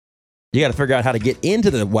You got to figure out how to get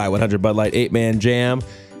into the Y100 Bud Light 8-Man Jam.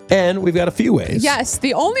 And we've got a few ways. Yes.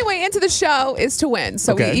 The only way into the show is to win.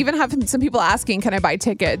 So we even have some people asking, can I buy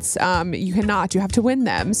tickets? You cannot. You have to win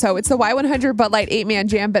them. So it's the Y100 Bud Light 8-Man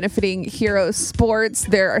Jam benefiting Hero Sports.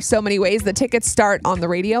 There are so many ways. The tickets start on the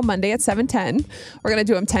radio Monday at 7:10. We're going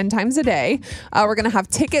to do them 10 times a day. We're going to have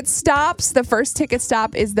ticket stops. The first ticket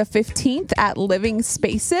stop is the 15th at Living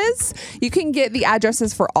Spaces. You can get the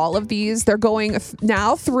addresses for all of these. They're going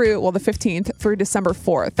now through, the 15th through December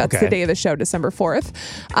 4th. That's the day of the show, December 4th.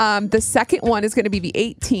 The second one is going to be the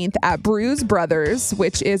 18th at Brews Brothers,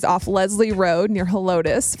 which is off Leslie Road near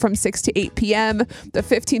Helotes from 6 to 8 p.m. The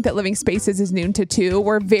 15th at Living Spaces is noon to 2.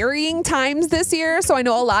 We're varying times this year, so I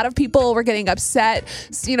know a lot of people were getting upset.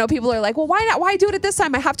 People are like, well, why not? Why do it at this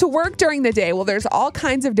time? I have to work during the day. Well, there's all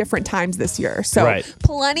kinds of different times this year. So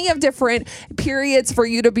plenty of different periods for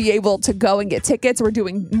you to be able to go and get tickets. We're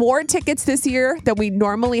doing more tickets this year than we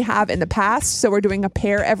normally have in the past. So we're doing a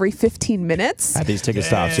pair every 15 minutes. At these ticket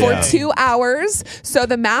stops, for 2 hours. So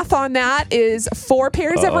the math on that is 4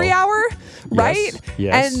 pairs every hour, right?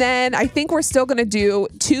 Yes. And then I think we're still going to do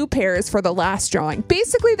 2 pairs for the last drawing.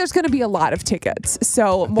 Basically, there's going to be a lot of tickets.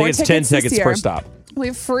 So more tickets 10 this tickets year. per stop.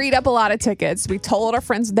 We've freed up a lot of tickets. We told our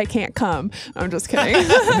friends they can't come. I'm just kidding.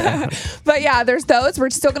 But yeah, there's those. We're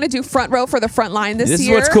still going to do front row for the front line this year. This is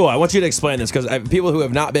what's cool. I want you to explain this because people who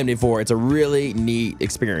have not been before, it's a really neat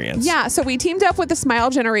experience. Yeah, so we teamed up with the Smile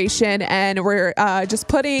Generation, and we're just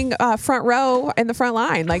putting front row in the front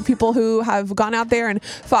line. Like people who have gone out there and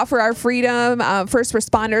fought for our freedom. First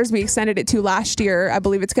responders, we extended it to last year. I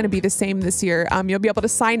believe it's going to be the same this year. You'll be able to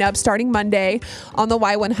sign up starting Monday on the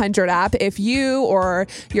Y100 app. If you or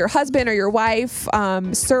your husband or your wife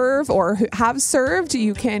serve or have served,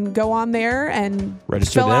 you can go on there and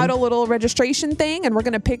fill out a little registration thing, and we're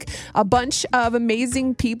going to pick a bunch of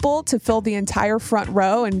amazing people to fill the entire front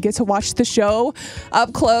row and get to watch the show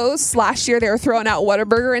up close. Last year they were throwing out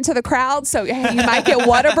Whataburger into the crowd, so you might get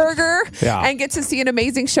Whataburger and get to see an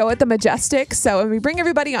amazing show at the Majestic. So we bring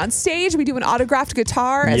everybody on stage. We do an autographed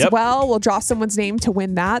guitar as well. We'll draw someone's name to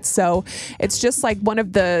win that. So it's just like one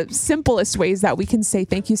of the simplest ways that we can say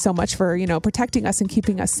thank you so much for protecting us and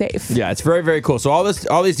keeping us safe. Yeah, it's very, very cool. So all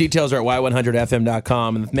these details are at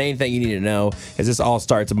y100fm.com, and the main thing you need to know is this all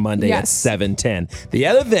starts Monday at 7:10. The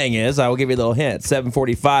other thing is, I will give you a little hint.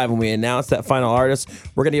 7:45 when we announce that final artist,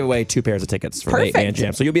 we're going to give away 2 pairs of tickets for the 8-Man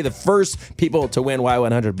Jam. So you'll be the first people to win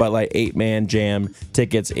Y100 Bud Light 8-Man Jam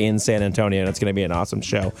tickets in San Antonio, and it's going to be an awesome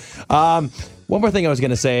show. One more thing I was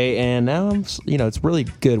going to say, and now it's really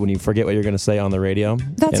good when you forget what you're going to say on the radio.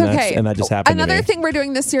 That's okay. And that just happened to me. Another thing we're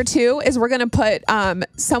doing this year, too, is we're going to put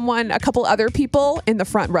a couple other people in the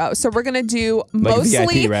front row. So we're going to do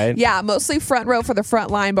mostly, VIP, right? Yeah, mostly front row for the front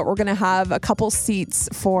line, but we're going to have a couple seats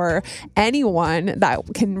for anyone that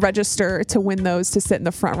can register to win those to sit in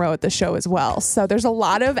the front row at the show as well. So there's a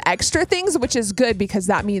lot of extra things, which is good because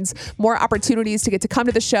that means more opportunities to get to come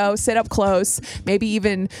to the show, sit up close, maybe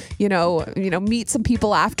even, meet some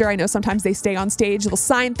people after. I know sometimes they stay on stage, they'll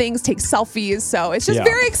sign things, take selfies. So it's just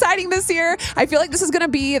very exciting this year. I feel like this is going to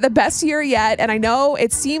be the best year yet. And I know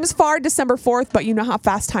it seems far, December 4th, but you know how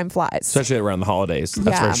fast time flies. Especially around the holidays.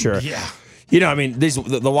 That's for sure. Yeah. The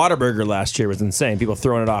Whataburger last year was insane. People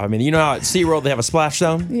throwing it off. I mean, you know how at SeaWorld they have a splash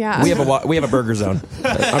zone? Yeah. We have a burger zone.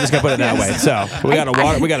 I'm just gonna put it that way. So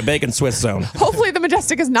we got a bacon Swiss zone. Hopefully the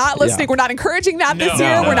Majestic is not listening. We're not encouraging that this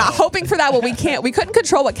year. We're not hoping for that. Well, we couldn't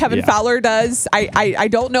control what Kevin Fowler does. I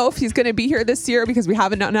don't know if he's gonna be here this year because we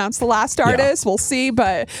haven't announced the last artist. We'll see,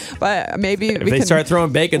 but maybe if they start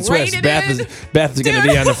throwing bacon Swiss, Beth is gonna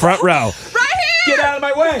be on the front row. Right here. Get out of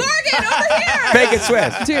my way. Morgan, over here. Bacon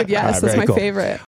Swiss. Dude, yes, that's my favorite.